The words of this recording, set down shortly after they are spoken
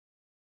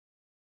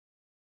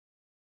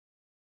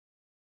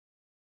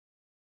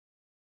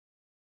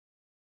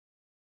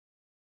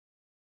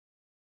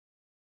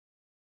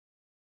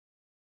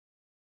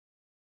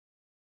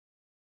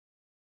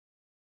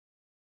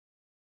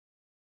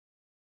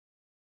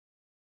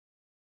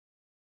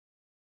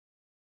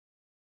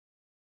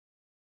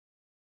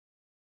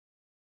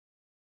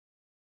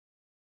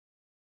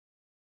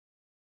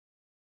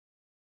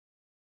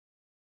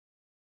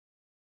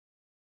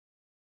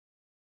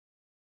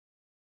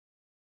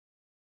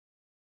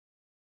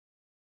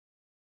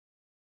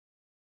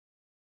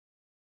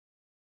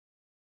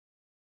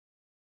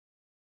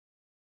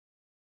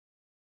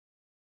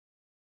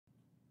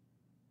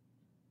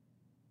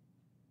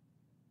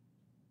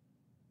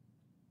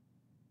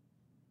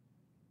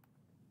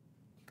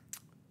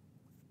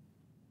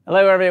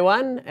Hello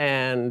everyone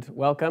and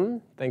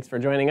welcome. Thanks for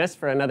joining us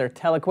for another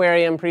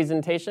Telequarium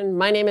presentation.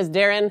 My name is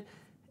Darren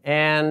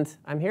and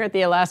I'm here at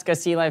the Alaska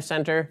Sea Life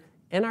Center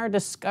in our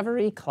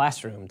Discovery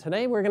Classroom.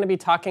 Today we're going to be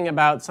talking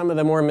about some of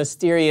the more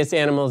mysterious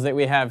animals that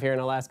we have here in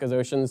Alaska's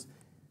oceans.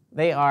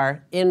 They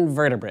are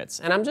invertebrates,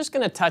 and I'm just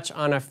going to touch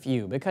on a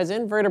few because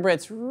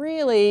invertebrates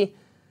really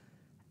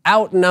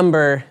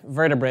outnumber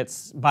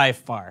vertebrates by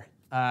far.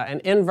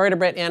 An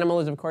invertebrate animal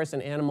is of course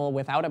an animal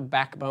without a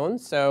backbone,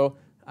 so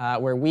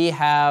where we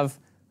have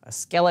a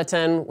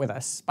skeleton with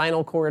a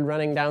spinal cord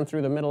running down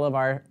through the middle of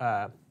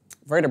our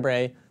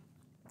vertebrae,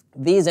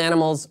 these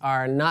animals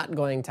are not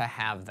going to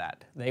have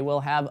that. They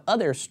will have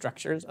other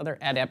structures, other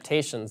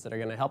adaptations that are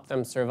going to help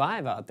them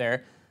survive out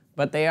there,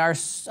 but they are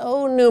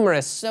so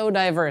numerous, so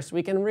diverse,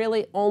 we can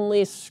really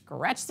only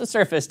scratch the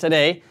surface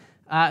today.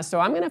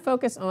 So I'm going to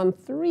focus on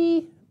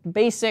three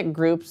basic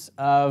groups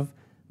of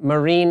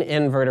marine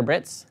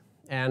invertebrates,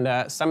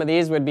 and some of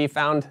these would be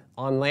found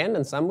on land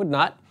and some would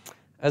not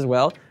as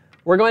well.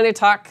 We're going to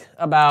talk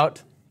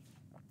about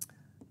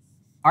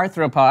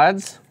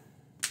arthropods,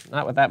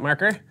 not with that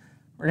marker.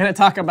 We're going to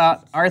talk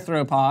about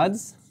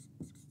arthropods.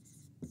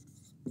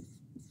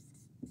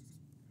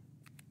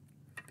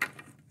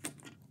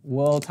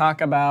 We'll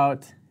talk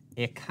about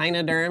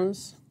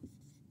echinoderms.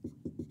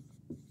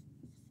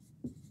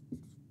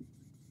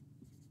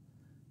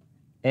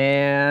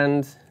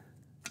 And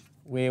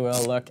we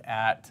will look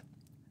at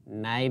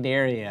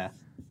cnidaria.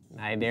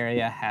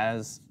 Cnidaria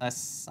has a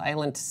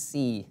silent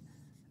C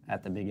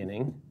at the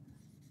beginning.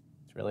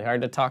 It's really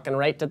hard to talk and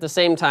write at the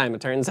same time,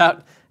 it turns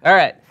out. All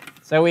right,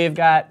 so we've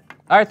got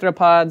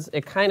arthropods,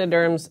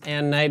 echinoderms,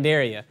 and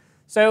cnidaria.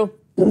 So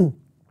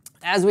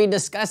as we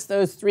discuss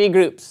those three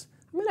groups,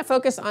 I'm going to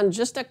focus on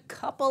just a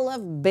couple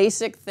of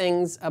basic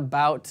things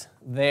about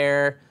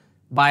their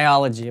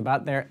biology,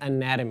 about their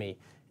anatomy.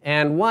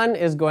 And one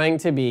is going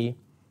to be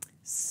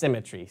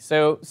symmetry.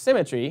 So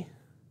symmetry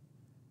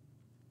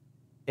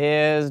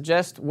is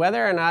just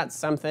whether or not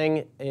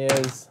something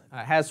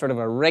has sort of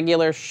a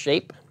regular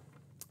shape,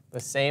 the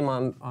same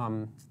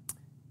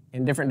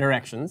in different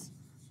directions.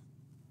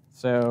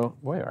 So,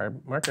 boy, our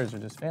markers are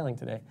just failing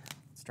today.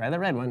 Let's try the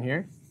red one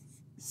here.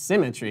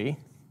 Symmetry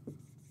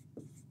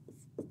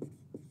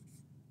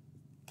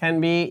can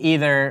be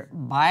either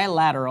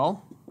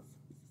bilateral,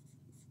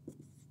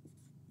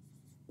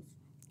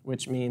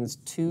 which means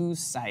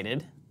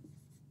two-sided,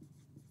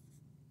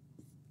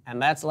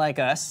 and that's like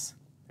us.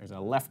 There's a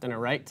left and a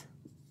right.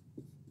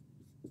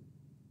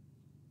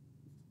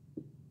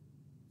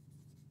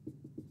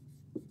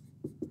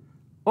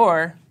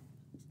 Or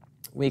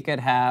we could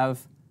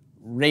have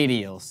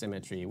radial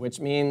symmetry, which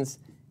means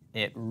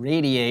it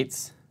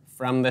radiates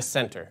from the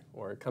center,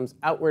 or it comes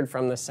outward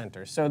from the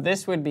center. So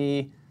this would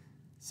be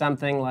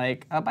something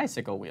like a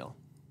bicycle wheel.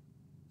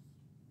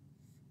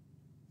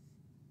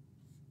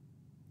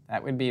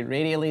 That would be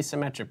radially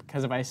symmetric,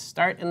 because if I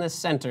start in the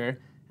center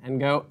and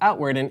go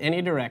outward in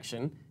any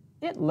direction,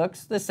 it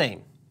looks the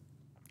same.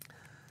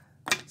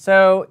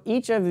 So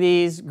each of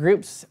these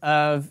groups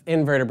of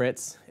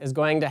invertebrates is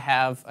going to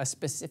have a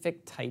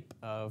specific type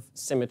of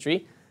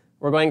symmetry.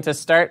 We're going to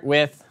start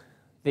with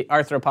the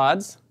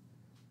arthropods.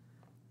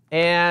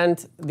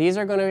 And these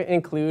are going to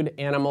include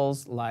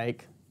animals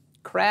like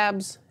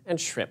crabs and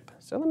shrimp.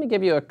 So let me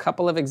give you a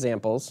couple of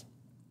examples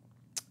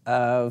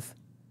of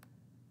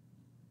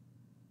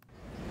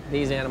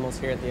these animals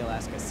here at the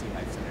Alaska Sea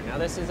Life Center. Now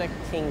this is a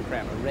king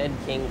crab, a red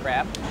king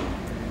crab.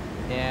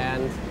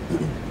 And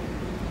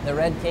the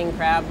red king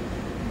crab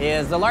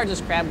is the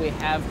largest crab we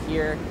have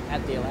here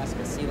at the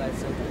Alaska Sea Life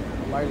Center,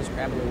 the largest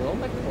crab in the world,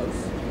 but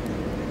close.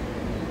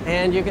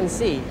 And you can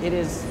see it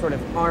is sort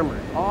of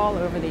armored all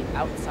over the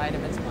outside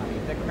of its body.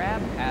 The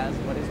crab has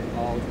what is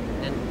called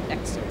an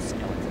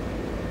exoskeleton.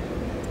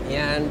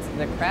 And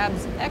the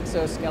crab's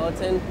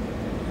exoskeleton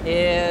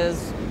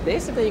is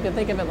basically, you can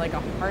think of it like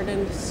a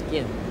hardened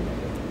skin.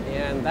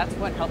 And that's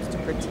what helps to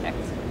protect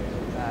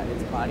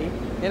its body.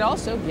 It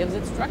also gives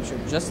it structure,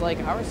 just like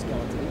our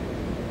skeleton,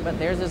 but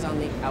theirs is on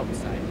the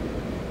outside.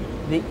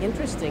 The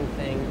interesting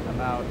thing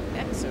about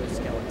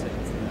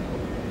exoskeletons,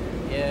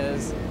 though,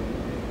 is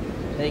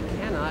they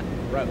cannot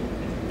grow.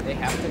 They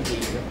have to be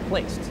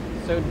replaced.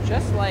 So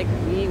just like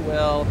we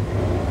will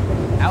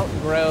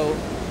outgrow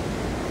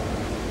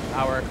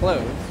our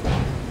clothes,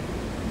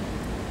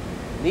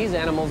 these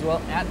animals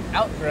will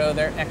outgrow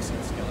their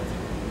exoskeleton.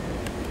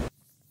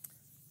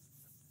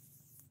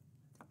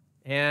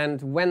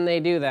 And when they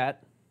do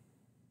that,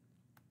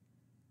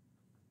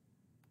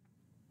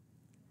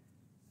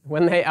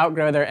 when they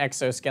outgrow their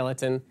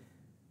exoskeleton,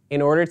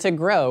 in order to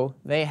grow,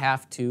 they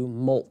have to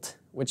molt,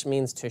 which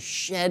means to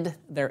shed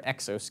their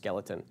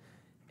exoskeleton.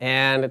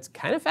 And it's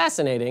kind of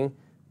fascinating,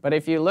 but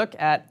if you look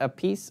at a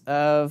piece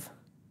of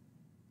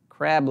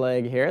crab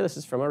leg here, this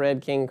is from a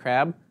red king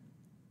crab,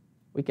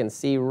 we can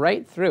see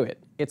right through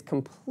it. It's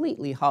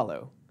completely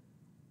hollow.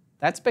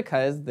 That's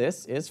because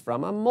this is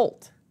from a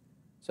molt.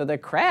 So the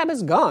crab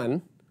is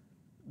gone,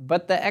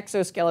 but the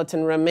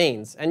exoskeleton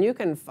remains. And you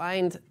can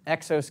find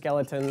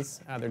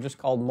exoskeletons, they're just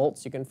called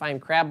molts. You can find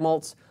crab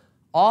molts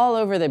all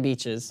over the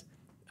beaches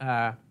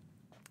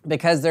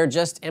because they're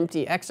just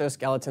empty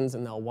exoskeletons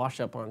and they'll wash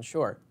up on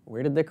shore.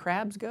 Where did the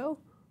crabs go?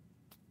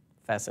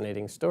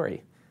 Fascinating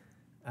story.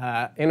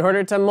 In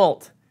order to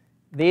molt,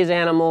 these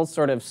animals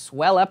sort of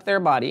swell up their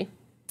body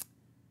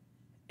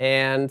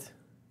and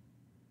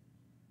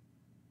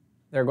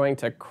they're going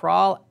to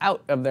crawl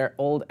out of their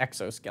old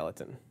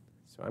exoskeleton.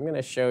 So I'm going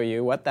to show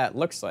you what that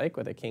looks like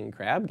with a king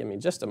crab. Give me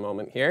just a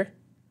moment here.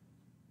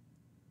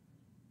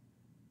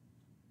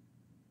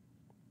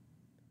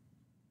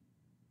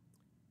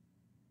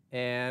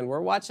 And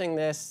we're watching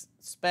this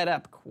sped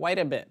up quite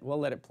a bit. We'll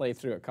let it play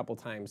through a couple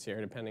times here,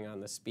 depending on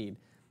the speed.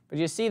 But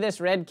you see this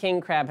red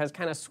king crab has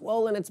kind of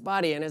swollen its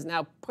body and is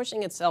now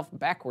pushing itself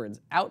backwards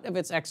out of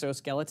its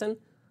exoskeleton.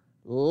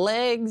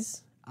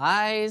 Legs,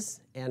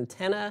 eyes,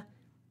 antenna,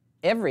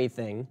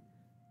 everything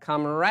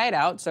come right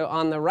out. So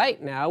on the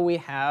right now, we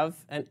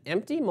have an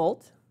empty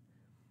molt.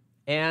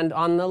 And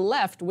on the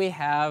left, we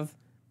have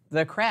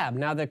the crab.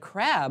 Now, the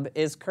crab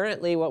is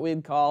currently what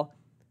we'd call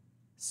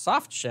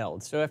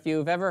soft-shelled. So if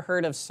you've ever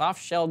heard of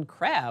soft-shelled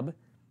crab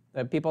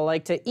that people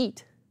like to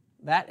eat,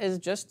 that is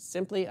just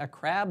simply a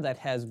crab that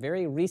has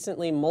very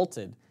recently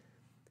molted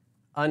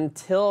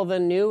until the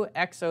new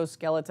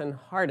exoskeleton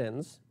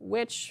hardens,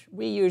 which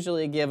we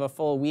usually give a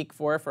full week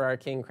for our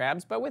king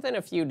crabs, but within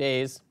a few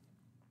days,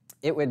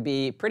 it would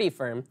be pretty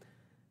firm.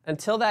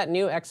 Until that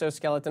new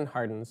exoskeleton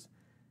hardens,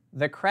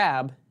 the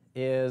crab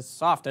is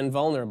soft and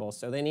vulnerable,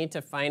 so they need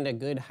to find a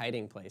good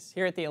hiding place.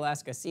 Here at the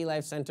Alaska Sea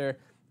Life Center,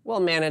 we'll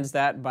manage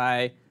that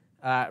by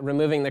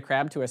removing the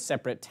crab to a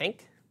separate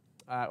tank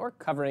or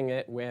covering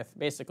it with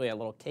basically a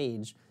little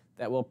cage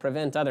that will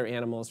prevent other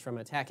animals from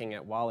attacking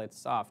it while it's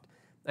soft.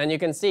 And you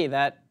can see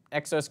that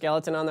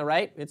exoskeleton on the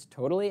right, it's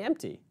totally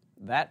empty.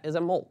 That is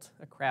a molt,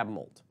 a crab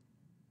molt.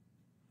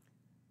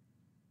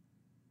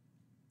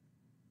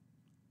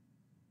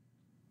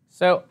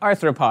 So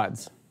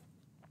arthropods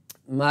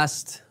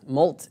must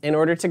molt in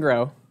order to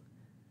grow.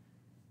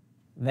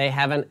 They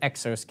have an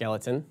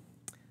exoskeleton.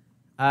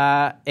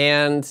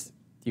 And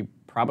you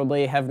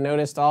probably have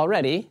noticed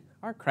already,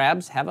 our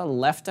crabs have a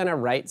left and a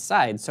right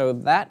side. So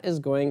that is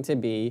going to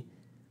be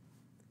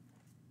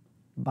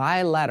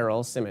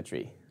bilateral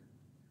symmetry.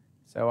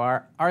 So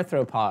our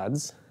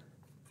arthropods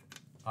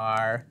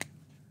are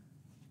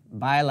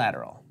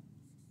bilateral,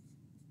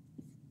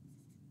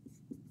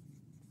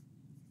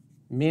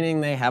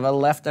 meaning they have a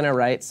left and a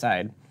right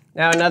side.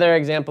 Now another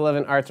example of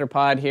an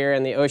arthropod here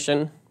in the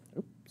ocean,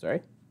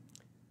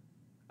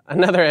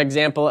 Another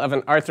example of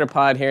an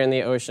arthropod here in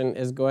the ocean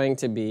is going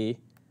to be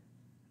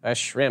a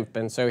shrimp.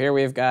 And so here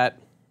we've got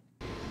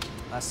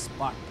a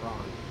spot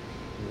prawn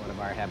in one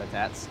of our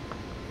habitats.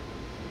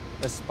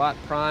 The spot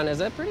prawn is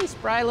a pretty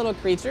spry little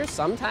creature.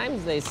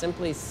 Sometimes they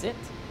simply sit.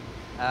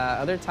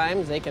 Other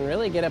times they can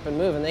really get up and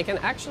move, and they can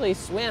actually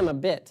swim a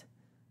bit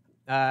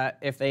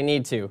if they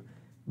need to.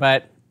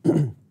 But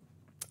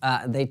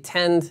they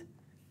tend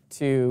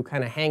to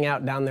kind of hang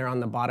out down there on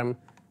the bottom.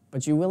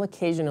 But you will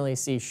occasionally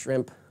see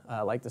shrimp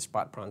like the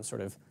spot prawn,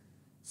 sort of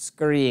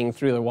scurrying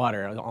through the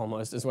water,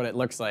 almost, is what it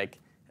looks like,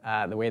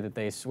 the way that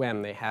they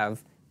swim. They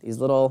have these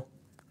little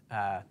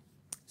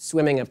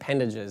swimming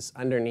appendages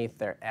underneath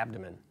their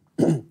abdomen.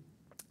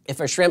 If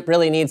a shrimp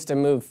really needs to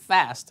move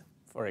fast,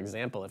 for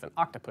example, if an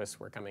octopus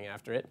were coming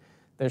after it,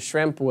 the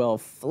shrimp will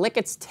flick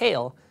its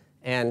tail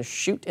and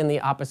shoot in the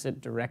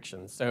opposite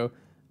direction. So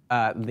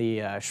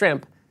the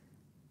shrimp,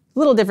 a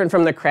little different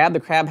from the crab. The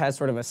crab has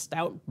sort of a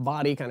stout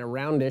body, kind of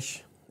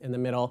roundish in the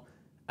middle,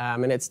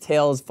 and its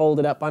tail is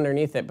folded up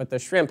underneath it, but the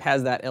shrimp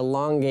has that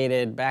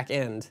elongated back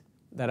end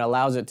that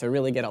allows it to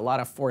really get a lot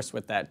of force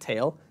with that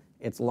tail.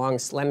 Its long,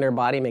 slender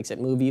body makes it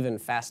move even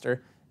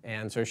faster,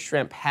 and so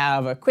shrimp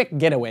have a quick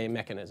getaway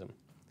mechanism.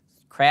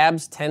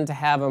 Crabs tend to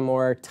have a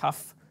more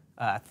tough,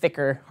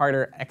 thicker,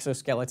 harder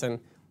exoskeleton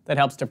that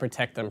helps to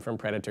protect them from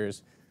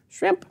predators.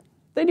 Shrimp,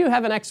 they do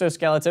have an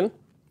exoskeleton.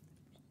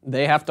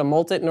 They have to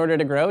molt it in order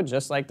to grow,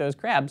 just like those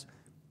crabs.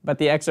 But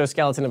the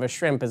exoskeleton of a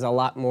shrimp is a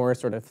lot more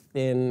sort of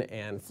thin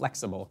and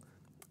flexible.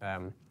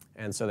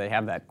 And so they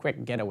have that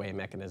quick getaway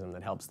mechanism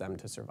that helps them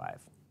to survive.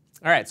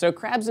 All right, so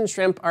crabs and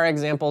shrimp are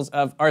examples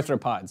of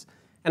arthropods.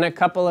 And a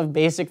couple of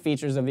basic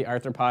features of the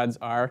arthropods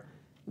are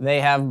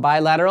they have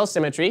bilateral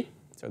symmetry.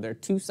 So they're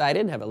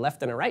two-sided, have a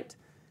left and a right.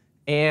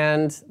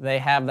 And they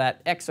have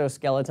that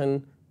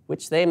exoskeleton,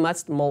 which they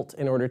must molt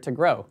in order to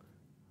grow.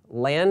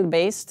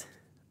 Land-based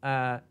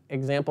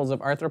examples of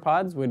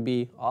arthropods would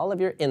be all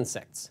of your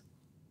insects.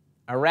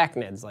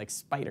 Arachnids like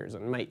spiders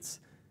and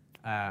mites,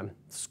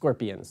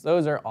 scorpions.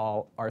 Those are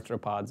all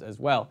arthropods as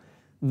well.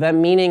 The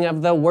meaning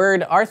of the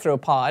word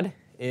arthropod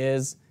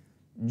is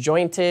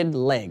jointed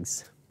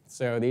legs.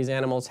 So these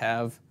animals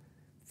have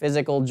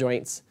physical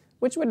joints,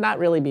 which would not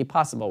really be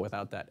possible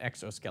without that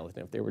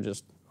exoskeleton if they were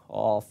just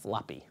all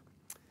floppy.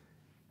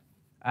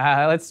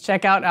 Let's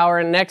check out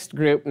our next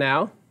group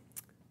now,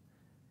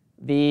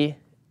 the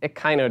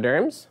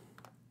echinoderms.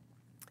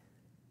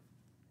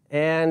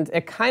 And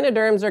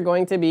echinoderms are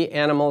going to be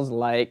animals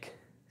like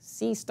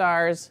sea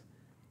stars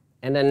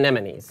and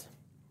anemones.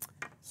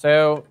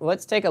 So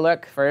let's take a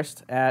look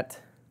first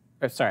at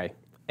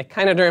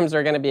echinoderms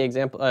are going to be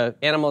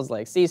animals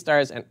like sea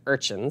stars and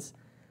urchins.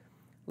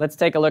 Let's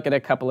take a look at a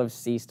couple of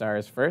sea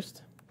stars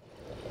first.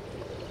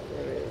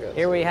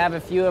 Here we have a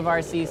few of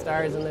our sea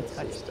stars in the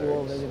touch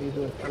pool. Those of you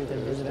who have come to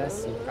visit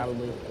us, you've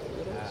probably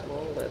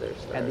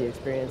had the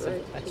experience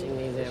of touching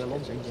these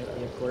animals,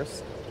 gently, of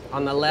course.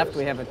 On the left,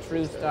 we have a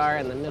true star.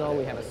 In the middle,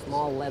 we have a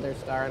small leather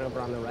star. And over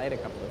on the right, a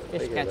couple of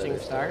fish-catching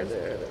stars.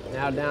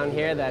 Now down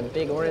here, that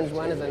big orange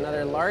one is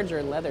another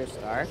larger leather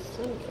star.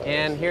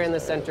 And here in the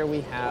center,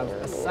 we have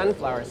a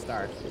sunflower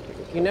star.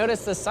 You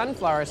notice the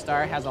sunflower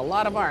star has a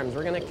lot of arms.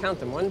 We're going to count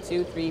them. 1,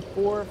 2, 3,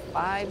 4,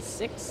 5,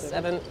 6,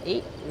 7,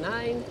 8,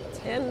 9,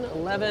 10,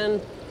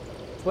 11,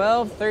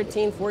 12,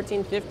 13,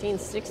 14, 15,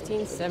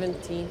 16,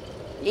 17,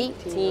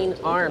 18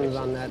 arms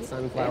on that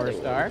sunflower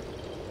star.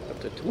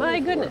 My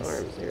goodness.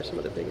 Arms. Here are some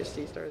of the biggest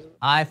sea stars.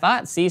 I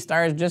thought sea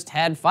stars just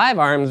had 5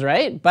 arms,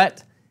 right?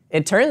 But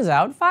it turns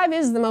out 5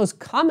 is the most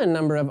common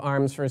number of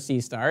arms for sea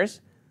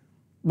stars,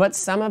 but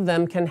some of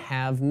them can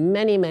have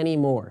many, many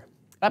more.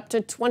 Up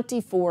to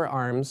 24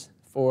 arms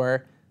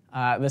for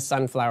the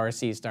sunflower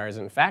sea stars,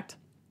 in fact.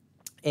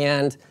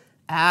 And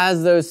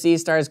as those sea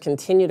stars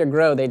continue to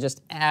grow, they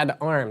just add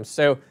arms.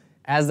 So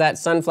as that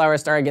sunflower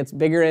star gets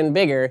bigger and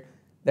bigger,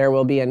 there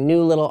will be a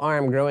new little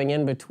arm growing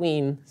in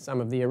between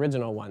some of the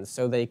original ones.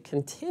 So they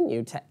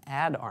continue to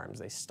add arms.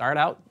 They start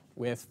out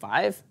with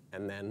 5,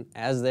 and then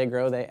as they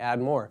grow, they add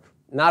more.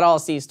 Not all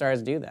sea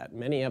stars do that.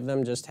 Many of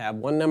them just have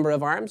one number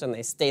of arms, and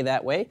they stay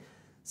that way.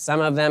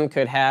 Some of them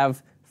could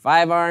have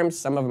 5 arms.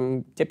 Some of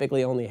them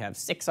typically only have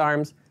 6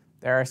 arms.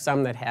 There are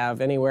some that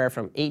have anywhere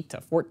from 8 to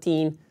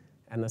 14,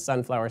 and the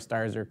sunflower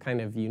stars are kind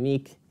of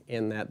unique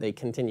in that they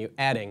continue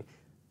adding.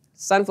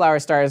 Sunflower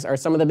stars are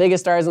some of the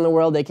biggest stars in the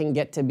world. They can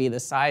get to be the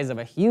size of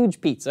a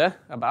huge pizza,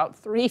 about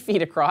 3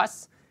 feet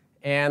across.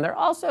 And they're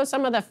also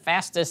some of the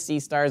fastest sea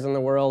stars in the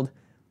world,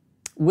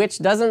 which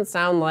doesn't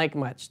sound like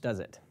much, does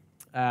it?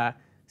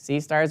 Sea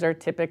stars are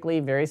typically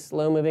very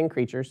slow-moving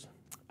creatures.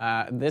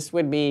 This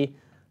would be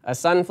a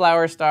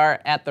sunflower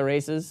star at the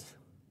races.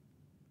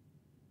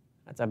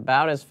 That's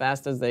about as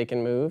fast as they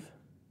can move,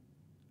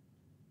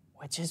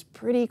 which is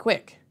pretty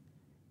quick,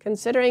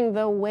 considering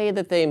the way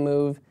that they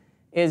move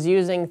is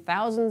using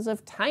thousands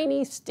of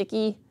tiny,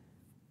 sticky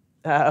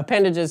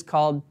appendages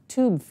called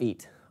tube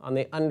feet on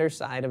the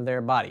underside of their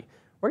body.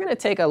 We're going to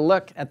take a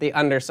look at the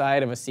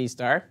underside of a sea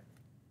star,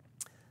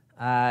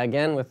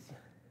 again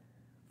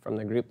from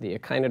the group the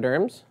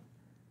echinoderms.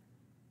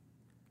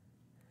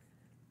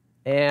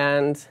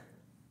 And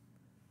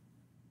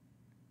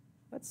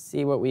let's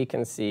see what we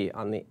can see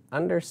on the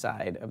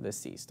underside of the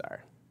sea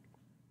star.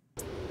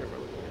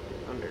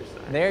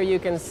 There you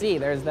can see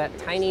there's that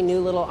tiny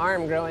new little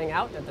arm growing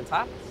out at the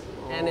top.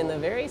 And in the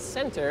very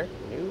center,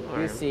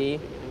 you see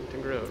to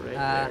grow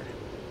right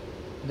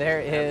there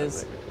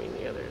is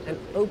an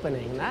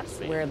opening. That's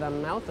where the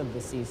mouth of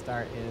the sea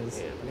star is.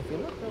 And if you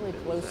look really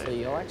closely,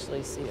 you'll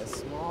actually see a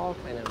small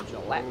kind of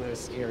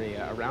gelatinous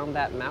area around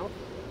that mouth.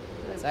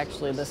 That's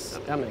actually the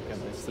stomach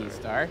of the sea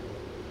star.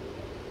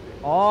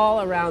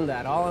 All around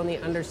that, all on the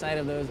underside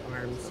of those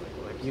arms,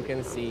 you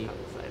can see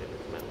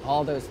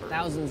all those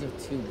thousands of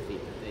tube feet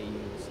that they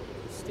use,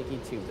 sticky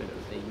tube feet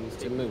that they use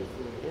to move.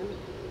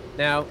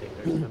 Now,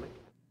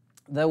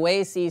 the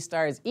way sea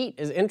stars eat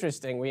is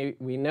interesting.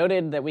 We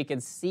noted that we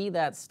could see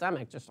that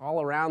stomach just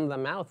all around the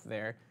mouth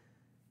there.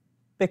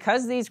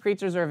 Because these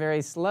creatures are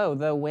very slow,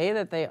 the way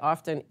that they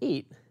often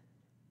eat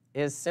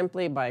is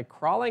simply by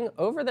crawling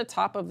over the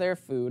top of their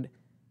food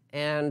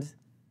and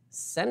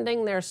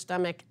sending their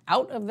stomach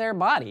out of their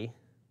body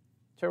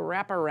to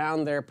wrap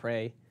around their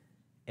prey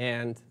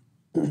and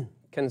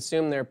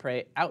consume their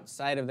prey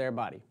outside of their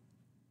body.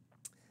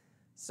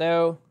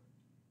 So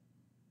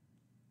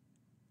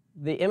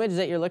the image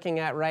that you're looking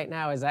at right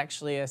now is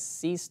actually a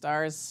sea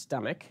star's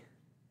stomach.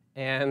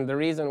 And the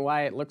reason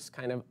why it looks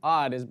kind of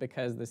odd is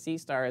because the sea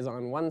star is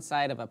on one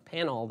side of a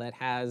panel that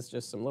has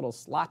just some little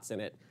slots in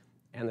it.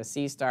 And the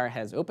sea star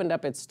has opened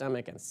up its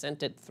stomach and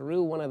sent it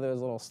through one of those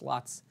little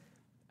slots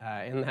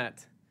in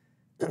that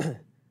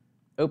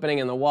opening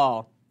in the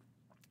wall.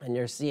 And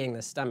you're seeing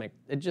the stomach.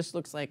 It just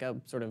looks like a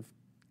sort of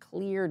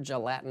clear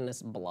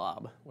gelatinous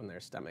blob when their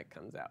stomach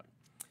comes out.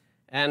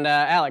 And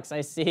Alex,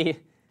 I see,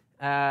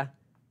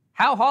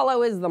 how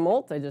hollow is the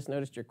molt? I just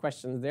noticed your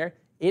questions there.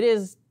 It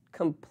is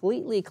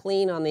completely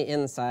clean on the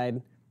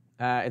inside.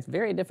 It's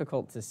very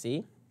difficult to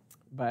see,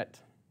 but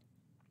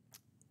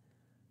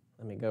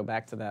let me go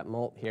back to that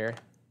molt here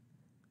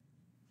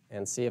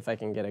and see if I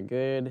can get a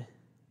good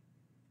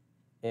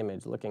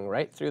image looking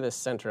right through the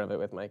center of it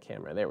with my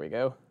camera. There we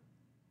go.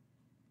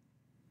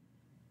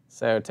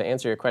 So to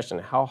answer your question,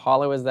 how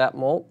hollow is that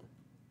molt?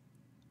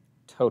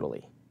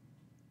 Totally.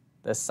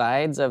 The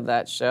sides of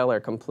that shell are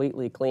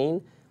completely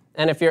clean.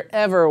 And if you're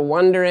ever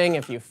wondering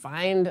if you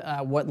find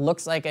what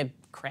looks like a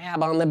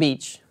crab on the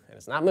beach, and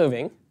it's not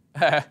moving,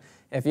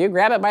 if you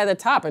grab it by the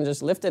top and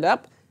just lift it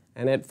up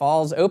and it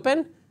falls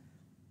open,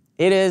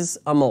 it is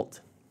a molt.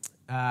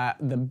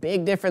 The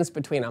big difference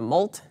between a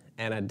molt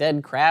and a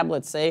dead crab,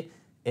 let's say,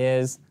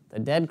 is the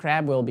dead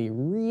crab will be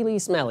really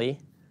smelly,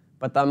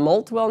 But the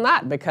molt will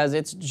not, because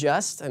it's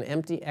just an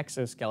empty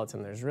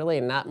exoskeleton. There's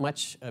really not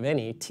much of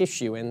any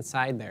tissue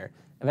inside there.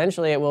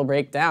 Eventually it will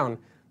break down,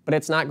 but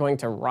it's not going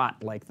to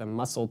rot like the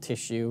muscle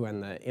tissue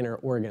and the inner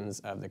organs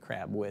of the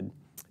crab would.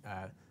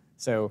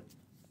 So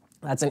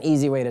that's an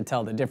easy way to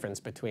tell the difference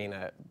between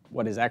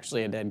what is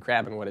actually a dead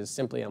crab and what is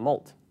simply a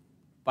molt.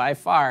 By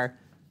far,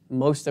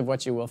 most of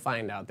what you will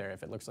find out there,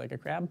 if it looks like a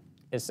crab,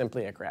 is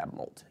simply a crab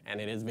molt,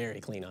 and it is very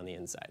clean on the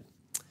inside.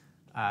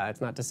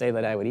 It's not to say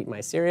that I would eat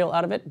my cereal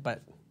out of it,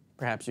 but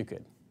perhaps you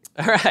could.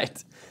 All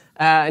right.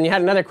 And you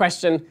had another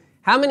question.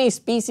 How many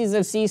species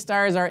of sea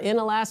stars are in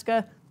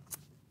Alaska?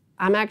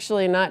 I'm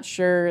actually not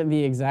sure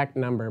the exact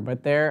number,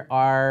 but there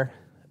are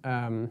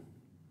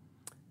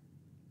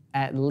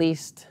at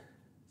least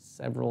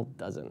several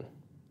dozen.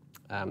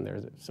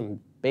 There's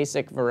some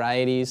basic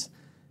varieties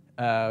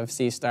of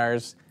sea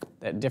stars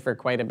that differ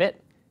quite a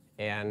bit,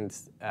 and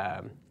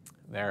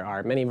there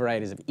are many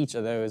varieties of each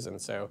of those,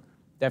 and so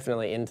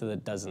definitely into the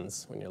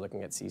dozens when you're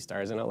looking at sea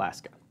stars in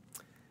Alaska.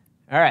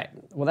 All right,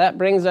 well, that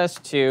brings us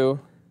to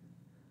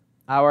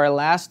our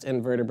last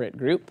invertebrate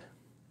group,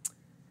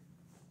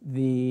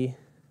 the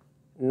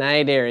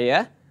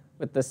Cnidaria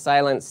with the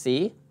silent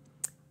C.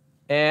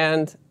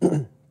 And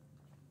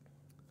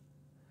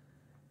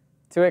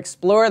to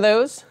explore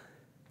those,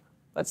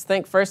 let's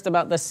think first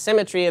about the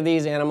symmetry of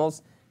these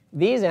animals.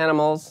 These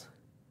animals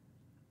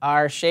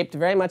are shaped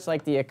very much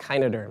like the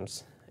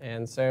echinoderms.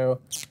 And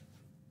so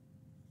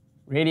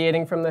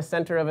radiating from the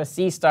center of a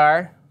sea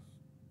star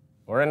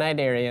or a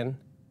cnidarian,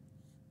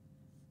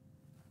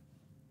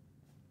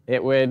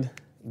 it would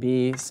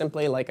be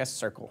simply like a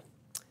circle.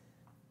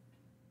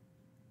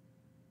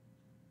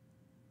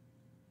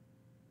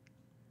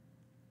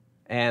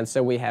 And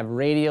so we have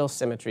radial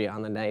symmetry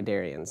on the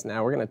cnidarians.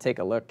 Now we're going to take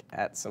a look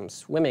at some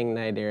swimming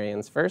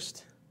cnidarians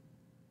first.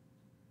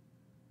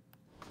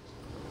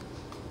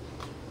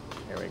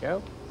 There we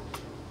go.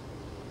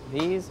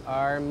 These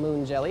are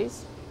moon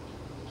jellies.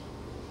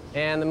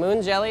 And the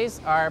moon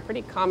jellies are a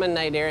pretty common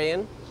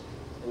cnidarian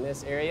in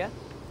this area.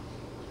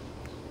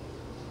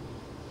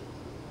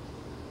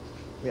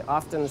 We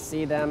often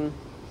see them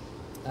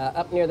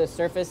up near the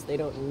surface. They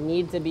don't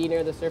need to be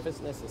near the surface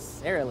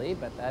necessarily,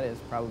 but that is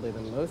probably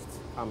the most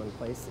common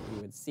place that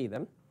you would see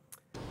them.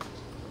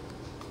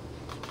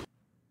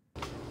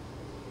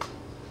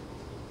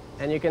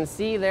 And you can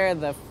see there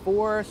the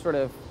four sort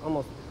of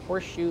almost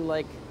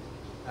horseshoe-like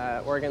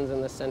organs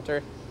in the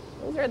center.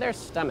 Those are their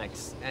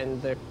stomachs,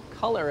 and the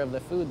color of the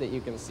food that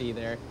you can see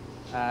there,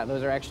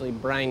 those are actually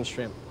brine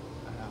shrimp,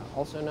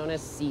 also known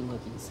as sea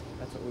monkeys.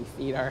 That's what we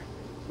feed our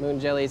moon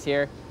jellies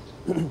here.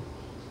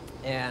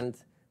 And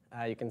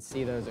you can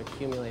see those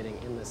accumulating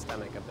in the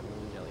stomach of the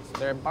moon jelly. So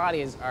their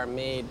bodies are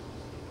made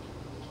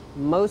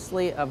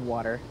mostly of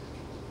water,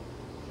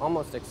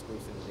 almost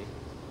exclusively.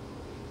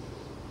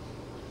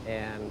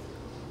 And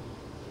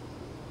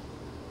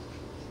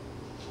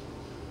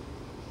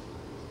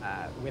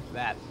with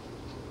that,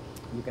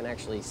 you can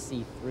actually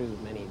see through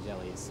many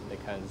jellies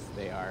because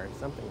they are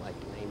something like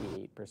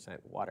 98%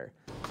 water.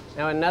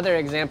 Now another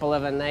example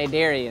of a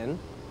cnidarian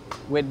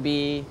would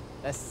be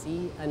a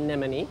sea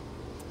anemone.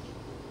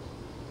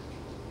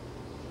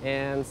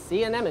 And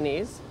sea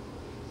anemones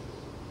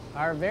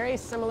are very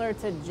similar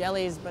to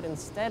jellies, but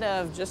instead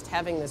of just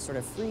having this sort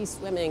of free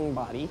swimming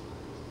body,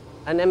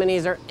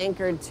 anemones are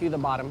anchored to the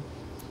bottom,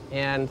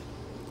 and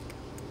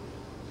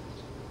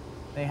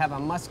they have a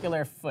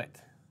muscular foot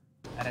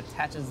that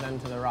attaches them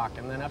to the rock.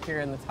 And then up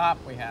here in the top,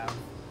 we have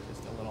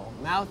just a little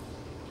mouth,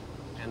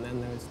 and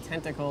then those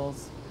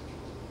tentacles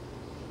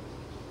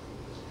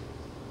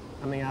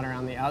coming out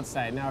around the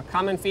outside. Now, a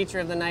common feature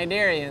of the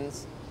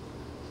cnidarians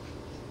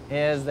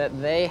is that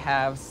they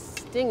have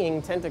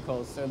stinging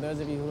tentacles. So those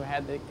of you who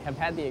have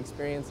had the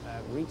experience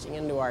of reaching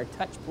into our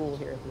touch pool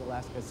here at the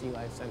Alaska Sea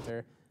Life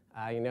Center,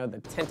 you know the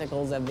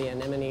tentacles of the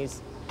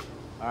anemones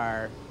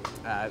are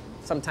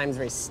sometimes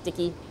very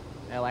sticky.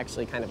 They'll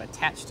actually kind of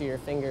attach to your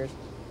fingers.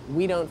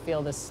 We don't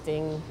feel the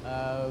sting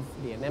of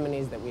the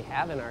anemones that we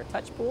have in our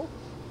touch pool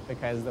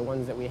because the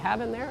ones that we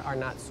have in there are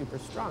not super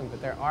strong.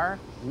 But there are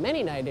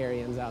many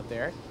cnidarians out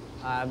there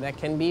that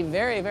can be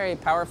very, very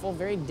powerful,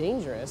 very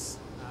dangerous.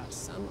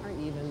 Some are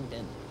even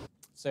deadly.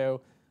 So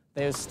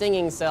those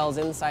stinging cells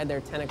inside their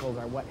tentacles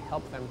are what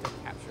help them to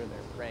capture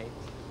their prey.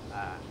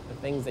 The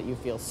things that you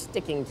feel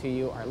sticking to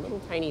you are little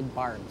tiny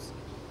barbs.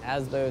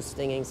 As those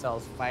stinging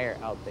cells fire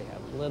out, they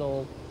have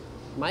little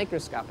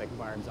microscopic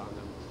barbs on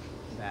them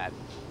that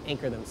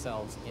anchor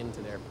themselves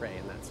into their prey,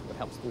 and that's what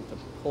helps them to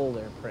pull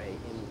their prey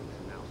into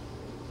their mouth.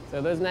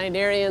 So those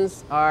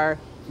cnidarians are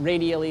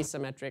radially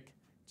symmetric,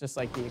 just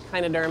like the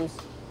echinoderms,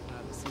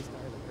 the sea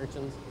stars and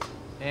urchins.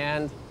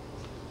 And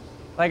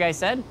like I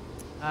said,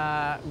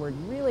 we're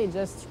really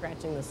just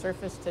scratching the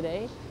surface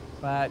today,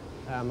 but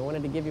I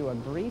wanted to give you a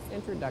brief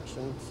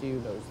introduction to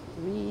those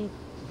three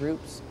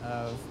groups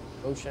of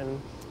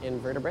ocean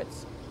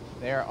invertebrates.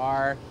 There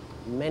are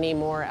many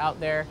more out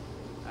there.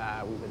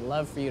 We would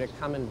love for you to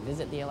come and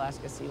visit the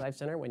Alaska Sea Life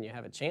Center when you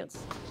have a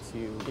chance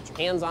to get your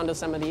hands onto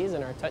some of these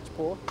in our touch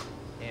pool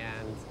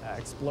and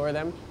explore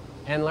them.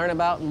 and learn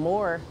about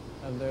more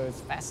of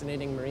those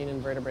fascinating marine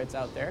invertebrates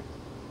out there.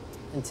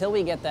 Until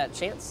we get that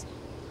chance,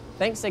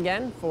 thanks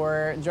again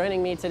for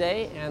joining me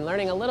today and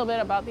learning a little bit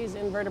about these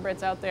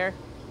invertebrates out there.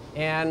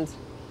 And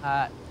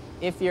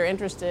if you're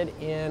interested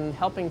in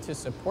helping to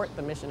support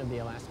the mission of the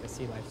Alaska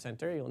Sea Life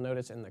Center, you'll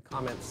notice in the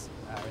comments,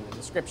 in the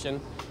description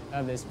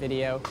of this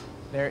video,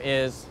 there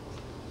is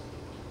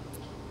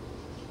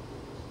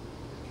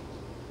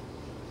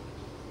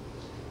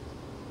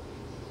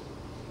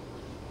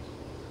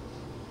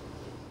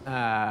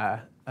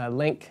a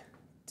link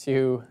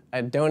to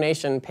a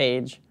donation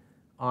page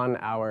on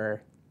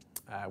our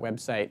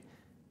website,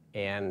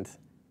 and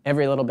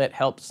every little bit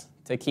helps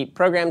to keep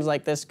programs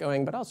like this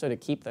going, but also to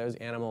keep those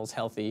animals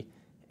healthy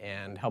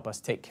and help us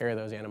take care of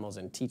those animals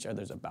and teach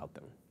others about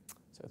them.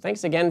 So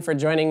thanks again for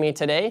joining me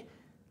today.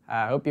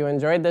 I hope you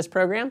enjoyed this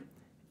program,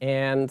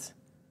 and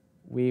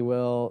we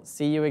will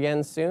see you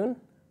again soon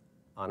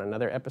on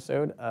another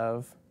episode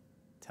of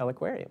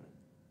Telequarium.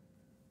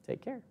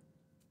 Take care.